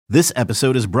This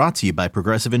episode is brought to you by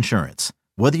Progressive Insurance.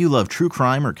 Whether you love true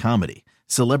crime or comedy,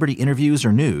 celebrity interviews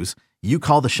or news, you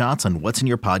call the shots on what's in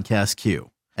your podcast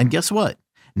queue. And guess what?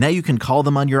 Now you can call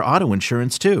them on your auto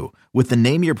insurance too with the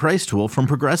Name Your Price tool from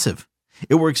Progressive.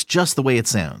 It works just the way it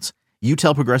sounds. You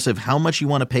tell Progressive how much you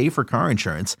want to pay for car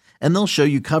insurance, and they'll show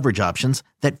you coverage options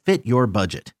that fit your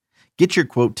budget. Get your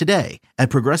quote today at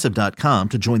Progressive.com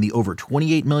to join the over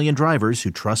 28 million drivers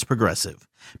who trust Progressive.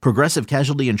 Progressive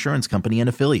Casualty Insurance Company and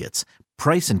Affiliates.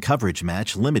 Price and coverage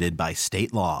match limited by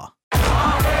state law.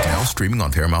 Now streaming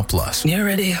on Paramount Plus. You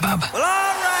ready, Bob? Well, all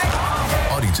right.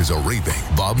 Audiences are raving.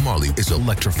 Bob Marley is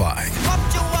electrifying.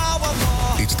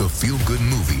 It's the feel-good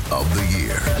movie of the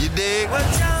year. You dig?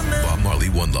 Bob Marley,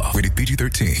 One Love. Rated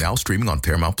PG-13. Now streaming on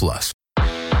Paramount Plus.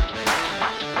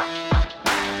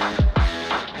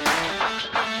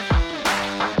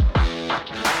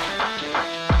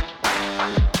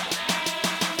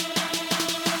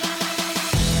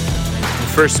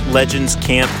 First Legends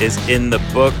Camp is in the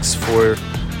books for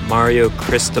Mario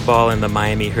Cristobal and the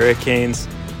Miami Hurricanes.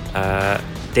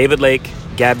 David Lake,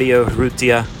 Gabby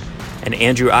Urrutia, and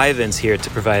Andrew Ivins here to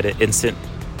provide an instant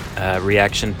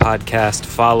reaction podcast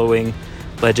following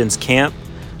Legends Camp.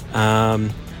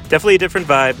 Definitely a different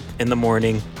vibe in the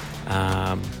morning.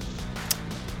 I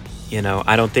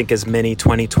don't think as many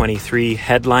 2023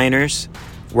 headliners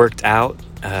worked out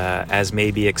as may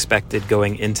be expected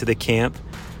going into the camp.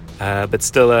 But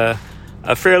still a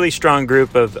fairly strong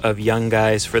group of young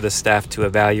guys for the staff to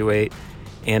evaluate,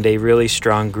 and a really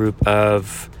strong group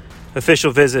of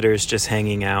official visitors just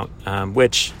hanging out,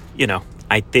 which,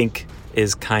 I think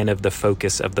is kind of the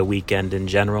focus of the weekend in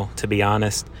general, to be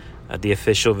honest. The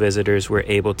official visitors were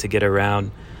able to get around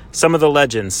some of the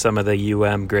legends, some of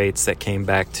the greats that came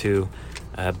back to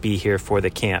be here for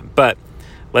the camp. But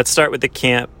let's start with the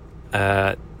camp,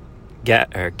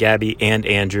 Gabby and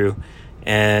Andrew.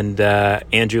 And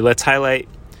Andrew, let's highlight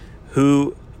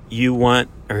who you want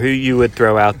or who you would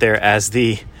throw out there as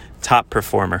the top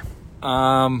performer.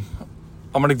 I'm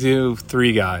going to do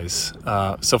three guys.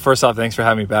 So first off, thanks for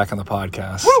having me back on the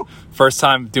podcast. Woo! First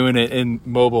time doing it in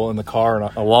mobile in the car in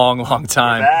a long, long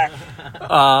time.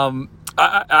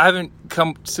 I haven't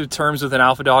come to terms with an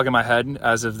alpha dog in my head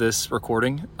as of this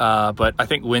recording, but I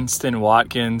think Winston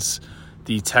Watkins,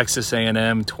 the Texas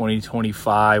A&M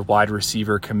 2025 wide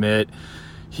receiver commit.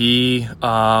 He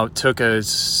took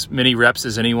as many reps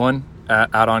as anyone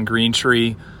out on Green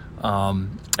Tree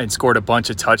and scored a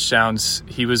bunch of touchdowns.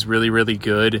 He was really, really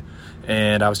good.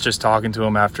 And I was just talking to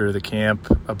him after the camp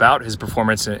about his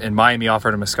performance, and Miami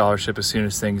offered him a scholarship as soon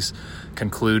as things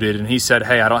concluded. And he said,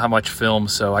 hey, I don't have much film,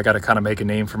 so I got to kind of make a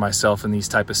name for myself in these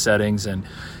type of settings. And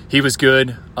he was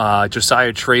good.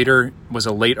 Josiah Trader was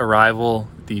a late arrival,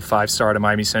 the 5-star at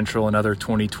Miami Central, another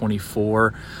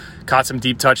 2024. Caught some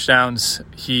deep touchdowns.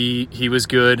 He was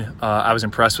good. I was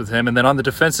impressed with him. And then on the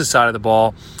defensive side of the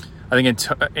ball, I think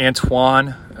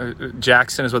Antoine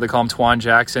Jackson is what they call him, Twan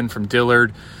Jackson from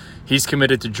Dillard. He's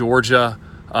committed to Georgia,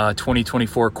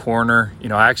 2024 corner.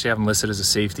 I actually have him listed as a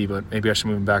safety, but maybe I should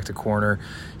move him back to corner.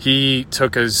 He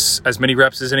took as many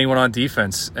reps as anyone on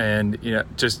defense. And,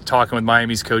 just talking with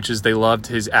Miami's coaches, they loved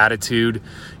his attitude,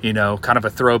 kind of a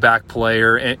throwback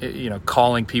player, and,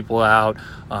 calling people out,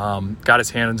 got his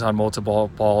hands on multiple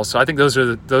balls. So I think those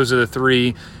are the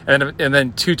three. And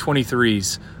then two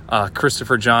 23s.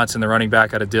 Christopher Johnson, the running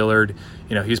back out of Dillard,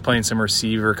 he's playing some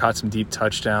receiver, caught some deep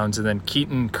touchdowns. And then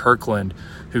Keaton Kirkland,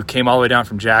 who came all the way down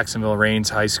from Jacksonville Rains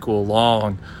High School,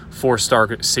 long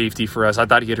 4-star safety for us. I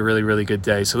thought he had a really, really good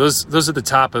day. So those are the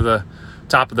top of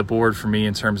the board for me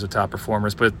in terms of top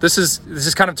performers. But this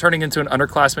is kind of turning into an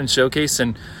underclassmen showcase,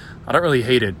 and I don't really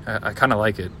hate it. I kind of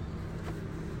like it.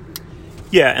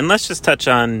 Yeah, and let's just touch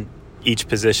on each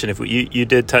position. If you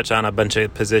did touch on a bunch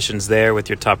of positions there with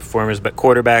your top performers, but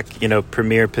quarterback,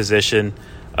 premier position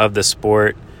of the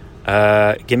sport.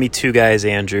 Give me two guys,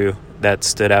 Andrew, that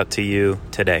stood out to you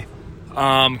today.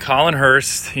 Colin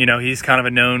Hurst, he's kind of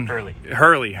a known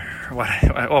Hurley.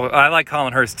 I like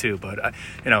Colin Hurst too, but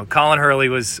Colin Hurley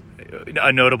was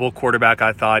a notable quarterback.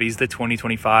 I thought he's the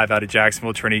 2025 out of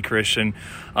Jacksonville Trinity Christian,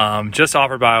 just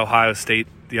offered by Ohio State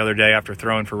the other day after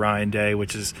throwing for Ryan Day,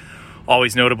 which is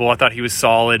always notable. I thought he was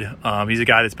solid. He's a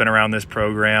guy that's been around this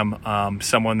program,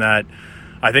 someone that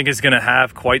I think is going to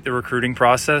have quite the recruiting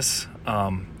process.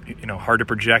 Hard to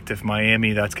project if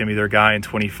Miami, that's going to be their guy in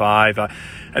 25. And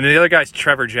then the other guy is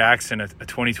Trevor Jackson, a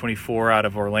 2024 out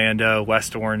of Orlando,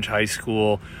 West Orange High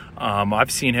School.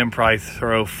 I've seen him probably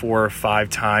throw 4 or 5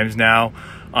 times now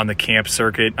on the camp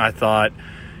circuit. I thought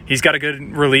he's got a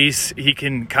good release. He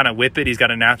can kind of whip it. He's got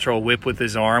a natural whip with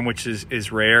his arm, which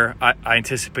is rare. I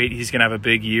anticipate he's going to have a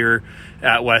big year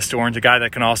at West Orange, a guy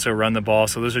that can also run the ball.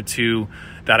 So those are two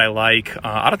that I like.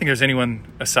 I don't think there's anyone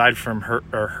aside from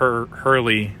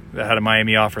Hurley that had a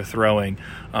Miami offer throwing,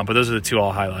 but those are the two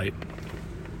I'll highlight.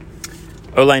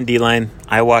 O-line, D-line,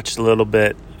 I watched a little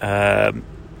bit.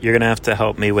 You're going to have to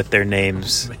help me with their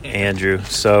names, Andrew.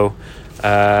 So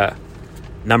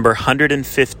number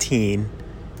 115,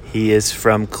 he is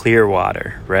from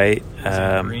Clearwater, right?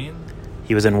 Green?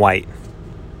 He was in white.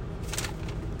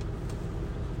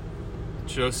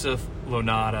 Joseph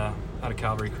Lonata out of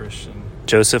Calvary Christian.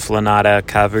 Joseph Lanata,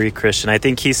 Calvary Christian. I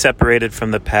think he separated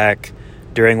from the pack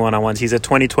during one-on-ones. He's a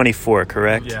 2024,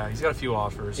 correct? Yeah, he's got a few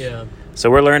offers. Yeah. So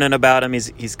we're learning about him.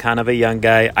 He's kind of a young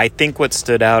guy. I think what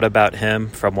stood out about him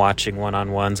from watching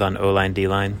one-on-ones on O-line,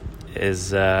 D-line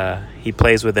is he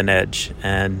plays with an edge.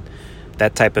 And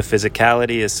that type of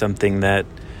physicality is something that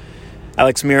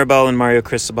Alex Mirabal and Mario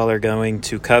Cristobal are going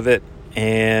to covet.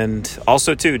 And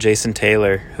also, too, Jason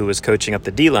Taylor, who was coaching up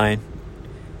the D-line,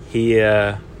 he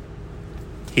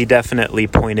definitely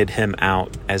pointed him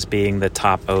out as being the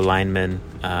top O-lineman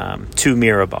to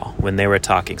Mirabal when they were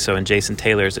talking. So in Jason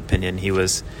Taylor's opinion, he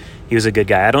was a good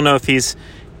guy. I don't know if he's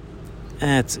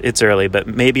it's early, but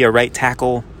maybe a right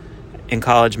tackle in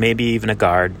college, maybe even a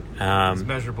guard. His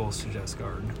measurables suggest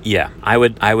guard. Yeah, I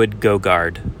would go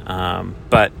guard.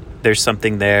 But there's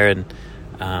something there,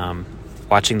 and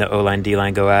watching the O-line,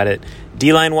 D-line go at it.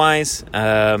 D-line wise,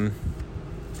 I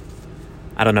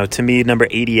don't know. To me, number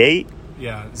 88.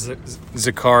 Yeah,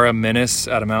 Zakara Menace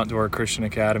out of Mount Dora Christian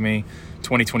Academy,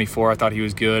 2024. I thought he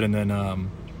was good. And then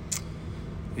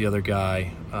the other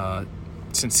guy,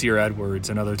 Sincere Edwards,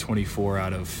 another 24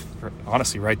 out of,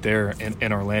 honestly, right there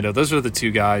in Orlando. Those are the two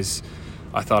guys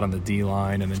I thought on the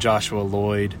D-line. And then Joshua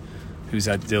Lloyd, who's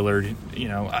at Dillard. You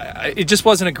know, it just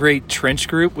wasn't a great trench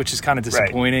group, which is kind of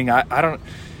disappointing. Right. I don't...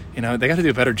 You know, they got to do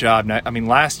a better job. Now, I mean,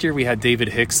 last year we had David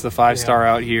Hicks, the 5-star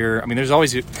out here. I mean, there's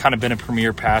always kind of been a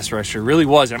premier pass rusher. It really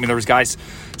was. I mean, there was guys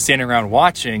standing around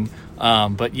watching,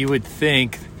 but you would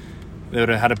think they would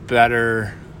have had a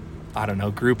better, I don't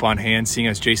know, group on hand, seeing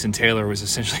as Jason Taylor was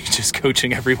essentially just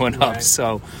coaching everyone up. Right.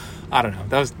 So, I don't know.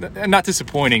 That was not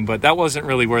disappointing, but that wasn't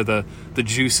really where the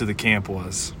juice of the camp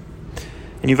was.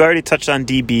 And you've already touched on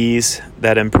DBs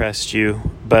that impressed you,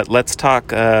 but let's talk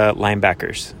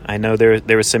linebackers. I know there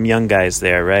were some young guys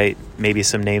there, right? Maybe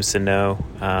some names to know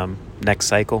next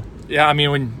cycle. Yeah, I mean,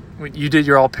 when you did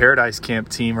your All Paradise Camp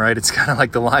team, right? It's kind of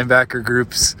like the linebacker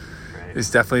groups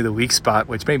is definitely the weak spot,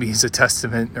 which maybe is a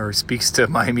testament or speaks to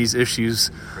Miami's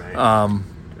issues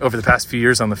over the past few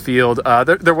years on the field.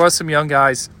 There was some young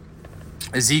guys.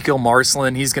 Ezekiel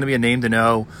Marcelin, he's going to be a name to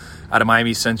know out of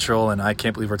Miami Central, and I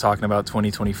can't believe we're talking about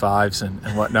 2025s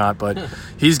and whatnot, but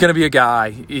he's going to be a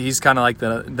guy. He's kind of like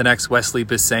the next Wesley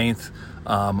Bissainth.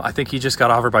 I think he just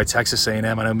got offered by Texas A&M.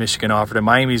 I know Michigan offered him.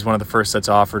 Miami's one of the first that's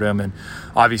offered him, and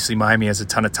obviously Miami has a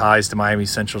ton of ties to Miami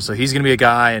Central, so he's going to be a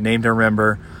guy, a name to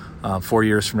remember 4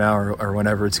 years from now or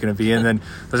whenever it's going to be. And then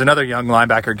there's another young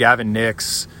linebacker, Gavin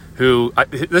Nix, who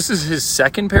this is his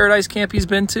second Paradise Camp he's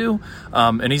been to,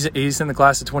 and he's in the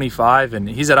class of 25, and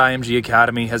he's at IMG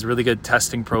Academy, has a really good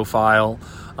testing profile.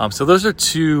 So those are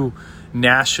two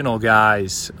national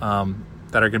guys that are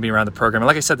going to be around the program. And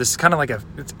like I said, this is kind of like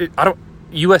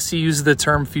USC uses the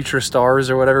term future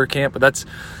stars or whatever camp, but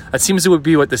that seems to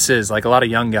be what this is, like a lot of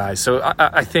young guys. So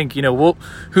I think, you know,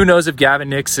 who knows if Gavin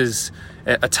Nix is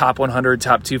a top 100,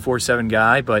 top 247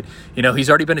 guy, but, you know, he's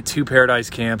already been at 2 Paradise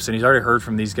Camps and he's already heard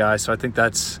from these guys. So I think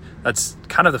that's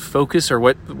kind of the focus or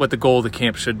what the goal of the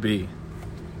camp should be.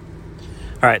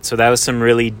 All right, so that was some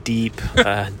really deep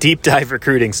dive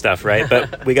recruiting stuff, right?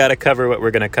 But we got to cover what we're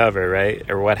going to cover, right,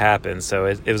 or what happened. So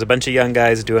it was a bunch of young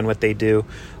guys doing what they do.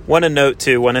 Want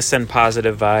to send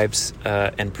positive vibes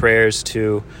and prayers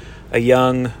to a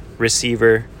young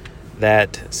receiver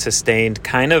that sustained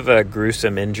kind of a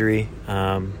gruesome injury.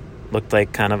 Looked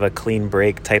like kind of a clean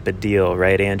break type of deal,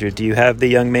 right, Andrew? Do you have the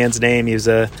young man's name? He was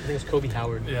I think it's Kobe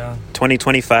Howard. Yeah.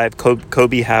 2025,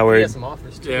 Kobe Howard. He has some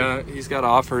offers, too. Yeah, he's got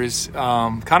offers.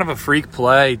 Kind of a freak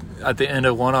play at the end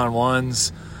of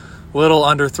one-on-ones. Little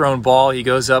underthrown ball. He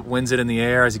goes up, wins it in the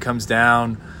air as he comes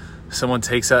down. Someone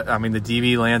takes it. I mean, the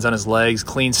DB lands on his legs.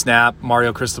 Clean snap.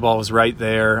 Mario Cristobal was right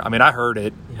there. I mean, I heard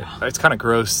it. Yeah. It's kind of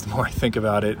gross the more I think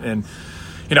about it. And,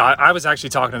 you know, I was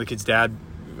actually talking to the kid's dad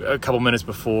a couple minutes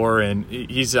before, and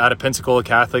he's out of Pensacola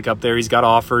Catholic up there. He's got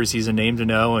offers. He's a name to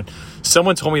know. And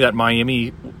someone told me that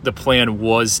Miami, the plan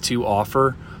was to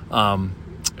offer,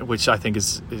 which I think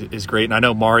is great. And I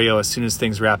know Mario, as soon as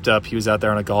things wrapped up, he was out there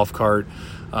on a golf cart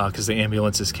because the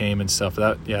ambulances came and stuff.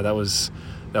 That was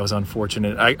that was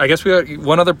unfortunate. I guess we got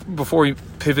one other before we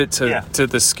pivot to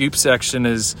the scoop section,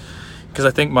 is because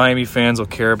I think Miami fans will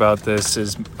care about this,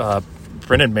 is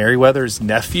Brendan Merriweather's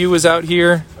nephew is out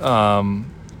here, and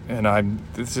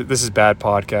this is bad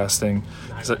podcasting.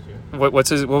 What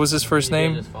was his first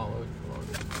name?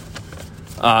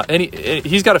 And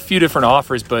he's got a few different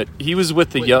offers, but he was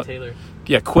with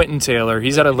Quentin Taylor.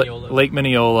 He's out of Lake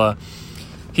Minneola.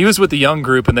 He was with the young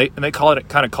group, and they kind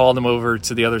of called him over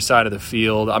to the other side of the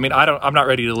field. I mean, I'm not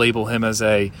ready to label him as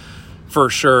a for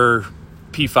sure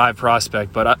P5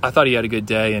 prospect, but I thought he had a good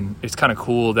day, and it's kind of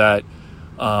cool that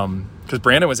because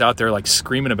Brandon was out there like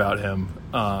screaming about him.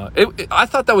 I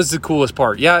thought that was the coolest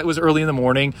part. Yeah, it was early in the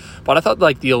morning, but I thought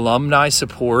like the alumni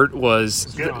support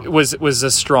was the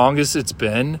strongest it's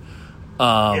been.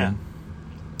 And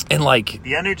like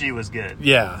the energy was good.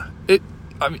 Yeah, it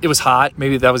was hot.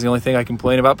 Maybe that was the only thing I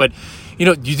complain about. But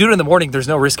you do it in the morning. There's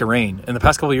no risk of rain. In the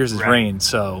past couple of years, it's rained.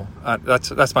 So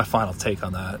that's my final take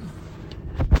on that.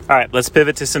 All right, let's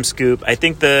pivot to some scoop. I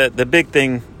think the big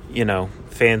thing,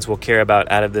 fans will care about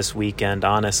out of this weekend,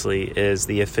 honestly, is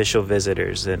the official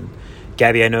visitors. And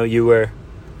Gabby, I know you were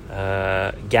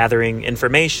gathering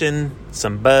information,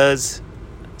 some buzz,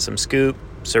 some scoop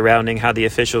surrounding how the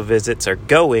official visits are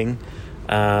going.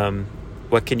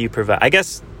 What can you provide? I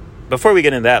guess before we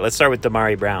get into that, let's start with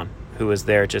Damari Brown, who was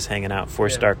there just hanging out,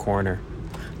 4-star corner.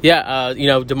 Yeah,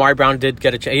 Damari Brown did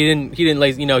get a chance. He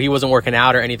didn't he wasn't working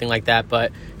out or anything like that,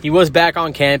 but he was back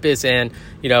on campus, and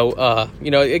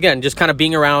again, just kind of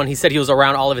being around. He said he was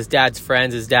around all of his dad's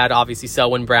friends. His dad, obviously,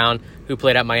 Selwyn Brown, who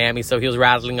played at Miami, so he was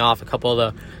rattling off a couple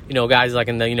of the guys like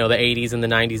in the the 80s and the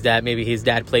 90s that maybe his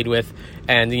dad played with,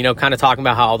 and kind of talking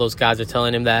about how all those guys are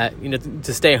telling him that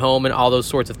to stay home and all those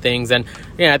sorts of things. And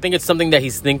I think it's something that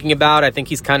he's thinking about. I think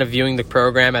he's kind of viewing the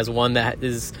program as one that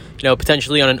is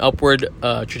potentially on an upward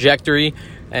trajectory.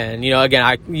 And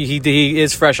again, he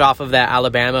is fresh off of that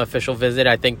Alabama official visit.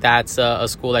 I think that's a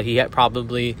school that he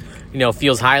probably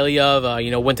feels highly of.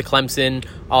 Went to Clemson,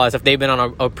 all that stuff. They've been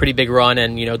on a pretty big run,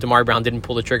 and Damari Brown didn't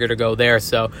pull the trigger to go there.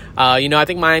 So I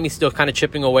think Miami's still kind of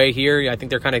chipping away here. I think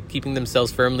they're kind of keeping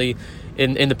themselves firmly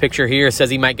in the picture here. It says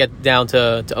he might get down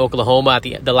to Oklahoma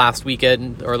at the last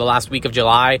weekend or the last week of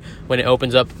July when it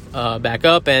opens up back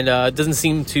up, and doesn't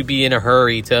seem to be in a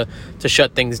hurry to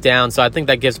shut things down. So I think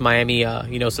that gives Miami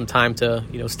some time to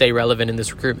stay relevant in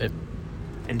this recruitment.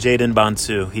 And Jaden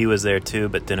Bonsu, he was there too,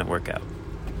 but didn't work out.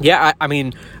 Yeah,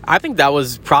 I think that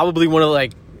was probably one of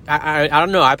I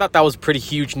don't know. I thought that was pretty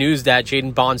huge news that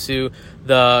Jaden Bonsu,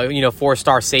 the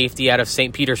 4-star safety out of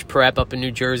St. Peter's Prep up in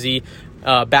New Jersey,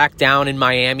 back down in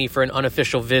Miami for an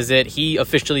unofficial visit. He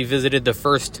officially visited the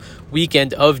first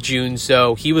weekend of June,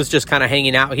 so he was just kind of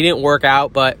hanging out. He didn't work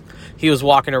out, but he was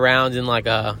walking around in like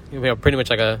a pretty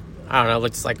much like a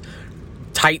looks like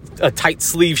a tight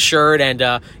sleeve shirt, and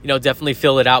definitely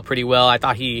filled it out pretty well. I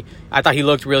thought he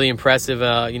looked really impressive.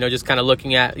 Just kind of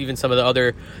looking at even some of the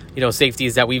other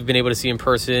safeties that we've been able to see in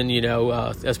person.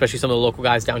 Especially some of the local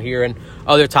guys down here and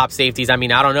other top safeties. I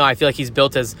don't know. I feel like he's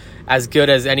built as good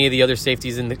as any of the other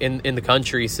safeties in the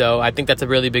country. So I think that's a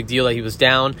really big deal that he was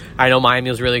down. I know Miami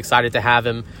was really excited to have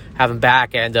him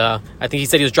back, and I think he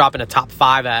said he was dropping a top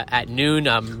 5 at noon.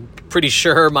 I'm pretty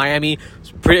sure Miami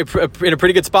was in a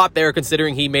pretty good spot there,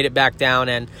 considering he made it back down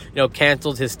and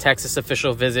canceled his Texas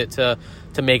official visit to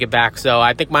make it back. So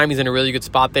I think Miami's in a really good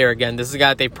spot there. Again, this is a guy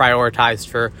that they've prioritized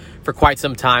for quite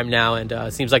some time now, and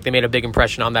it seems like they made a big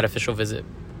impression on that official visit.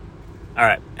 All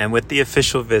right, and with the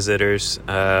official visitors,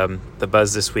 the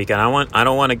buzz this weekend, I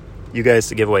don't want you guys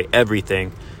to give away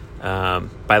everything.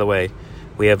 By the way,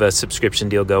 we have a subscription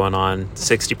deal going on,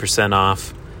 60%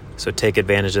 off. So take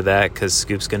advantage of that, because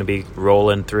Scoop's going to be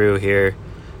rolling through here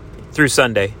through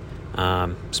Sunday,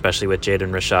 especially with Jaden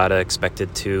Rashada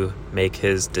expected to make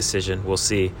his decision. We'll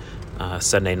see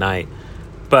Sunday night.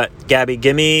 But Gabby,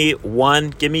 give me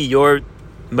your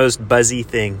most buzzy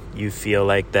thing you feel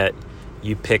like that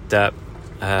you picked up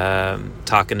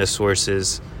talking to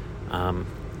sources,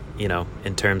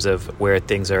 in terms of where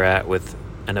things are at with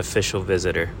an official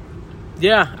visitor.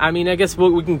 Yeah, I guess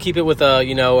we can keep it with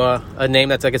a name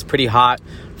that's, I guess, pretty hot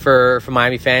for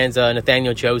Miami fans.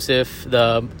 Nathaniel Joseph,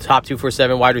 the top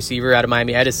 247 wide receiver out of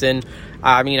Miami Edison.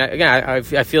 I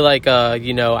feel like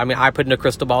I put in a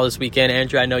crystal ball this weekend.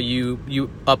 Andrew, I know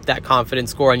you upped that confidence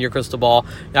score on your crystal ball.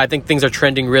 I think things are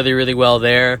trending really, really well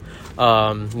there.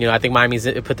 I think Miami's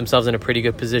put themselves in a pretty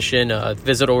good position.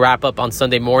 Visit will wrap up on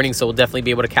Sunday morning, so we'll definitely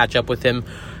be able to catch up with him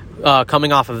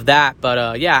coming off of that. But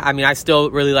I still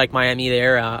really like Miami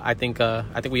there. I think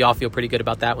we all feel pretty good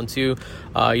about that one too.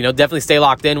 Definitely stay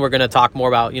locked in. We're going to talk more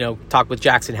about talk with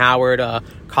Jackson Howard,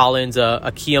 Collins,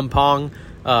 Akiem Pong,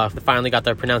 finally got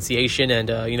the pronunciation,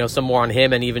 and some more on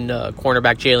him, and even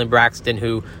cornerback Jalen Braxton,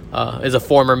 who is a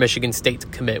former Michigan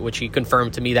State commit, which he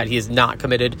confirmed to me that he is not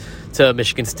committed to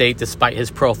Michigan State despite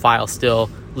his profile still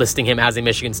listing him as a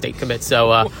Michigan State commit.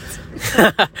 So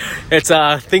it's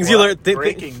things you learn.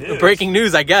 Breaking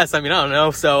news, I guess. I don't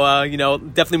know. So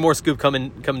definitely more scoop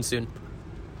coming soon.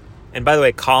 And by the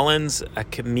way, Collins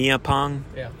Akimiapong,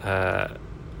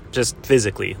 just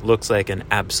physically looks like an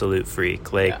absolute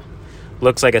freak.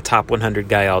 Looks like a top 100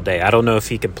 guy all day. I don't know if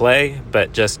he can play,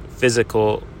 but just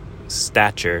physical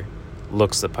stature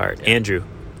looks the part. Yeah. Andrew,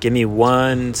 give me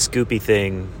one scoopy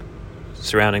thing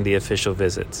surrounding the official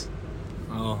visits.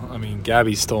 Oh,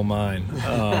 Gabby stole mine.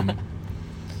 I'm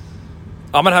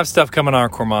going to have stuff coming on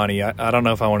Cormani. I don't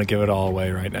know if I want to give it all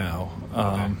away right now.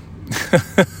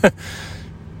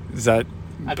 Does that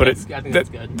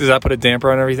Does that put a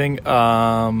damper on everything?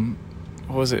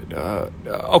 What was it?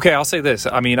 Okay, I'll say this.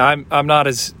 I'm not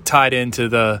as tied into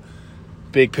the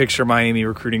big picture Miami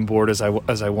recruiting board as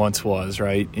I once was,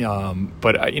 right?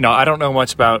 But I don't know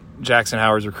much about Jackson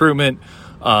Howard's recruitment.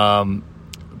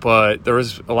 But there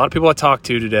was a lot of people I talked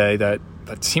to today that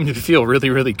seemed to feel really,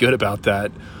 really good about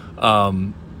that.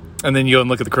 And then you go and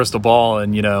look at the crystal ball,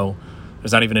 and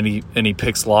there's not even any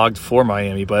picks logged for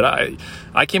Miami. But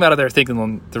I came out of there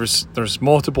thinking there's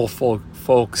multiple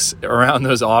folks around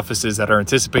those offices that are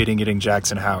anticipating getting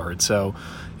Jackson Howard. So,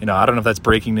 I don't know if that's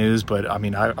breaking news, but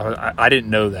I didn't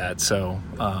know that. So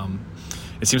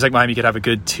it seems like Miami could have a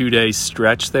good 2-day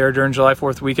stretch there during July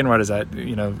 4th weekend. What is that?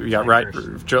 You got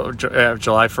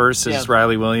July 1st is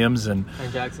Riley Williams and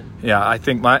Jackson. Yeah, I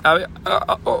think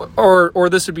or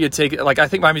this would be a take. I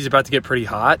think Miami's about to get pretty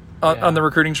hot on the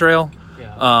recruiting trail.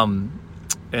 Yeah.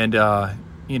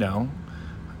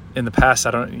 In the past,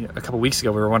 a couple weeks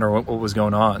ago, we were wondering what was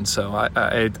going on. So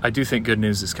I do think good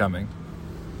news is coming.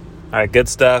 All right, good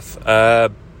stuff.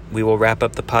 We will wrap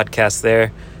up the podcast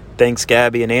there. Thanks,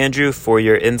 Gabby and Andrew, for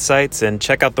your insights, and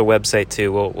check out the website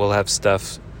too. We'll have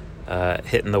stuff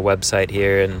hitting the website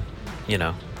here in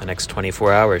the next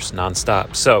 24 hours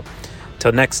nonstop. So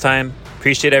till next time,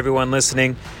 appreciate everyone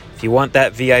listening. If you want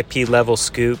that VIP level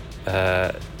scoop,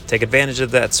 take advantage of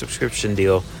that subscription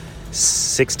deal,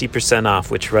 60%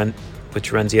 off, which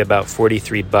runs you about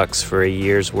 $43 for a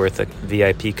year's worth of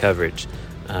VIP coverage.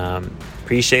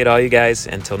 Appreciate all you guys.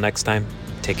 Until next time,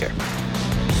 take care.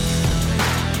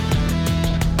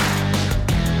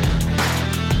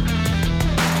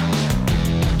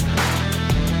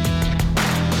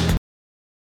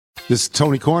 This is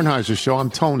Tony Kornheiser's show. I'm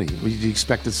Tony. You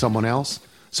expected someone else?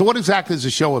 So what exactly is the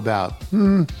show about?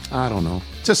 I don't know.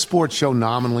 It's a sports show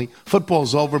nominally.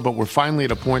 Football's over, but we're finally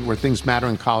at a point where things matter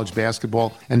in college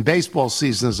basketball, and baseball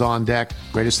season is on deck.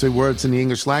 Greatest 3 words in the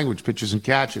English language, pitchers and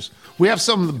catchers. We have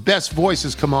some of the best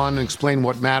voices come on and explain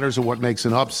what matters or what makes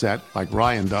an upset, like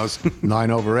Ryan does,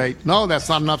 9/8. No, that's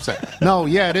not an upset. No,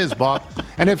 yeah, it is, Bob.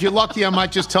 And if you're lucky, I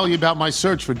might just tell you about my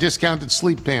search for discounted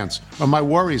sleep pants or my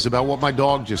worries about what my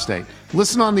dog just ate.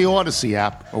 Listen on the Odyssey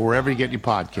app or wherever you get your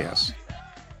podcasts.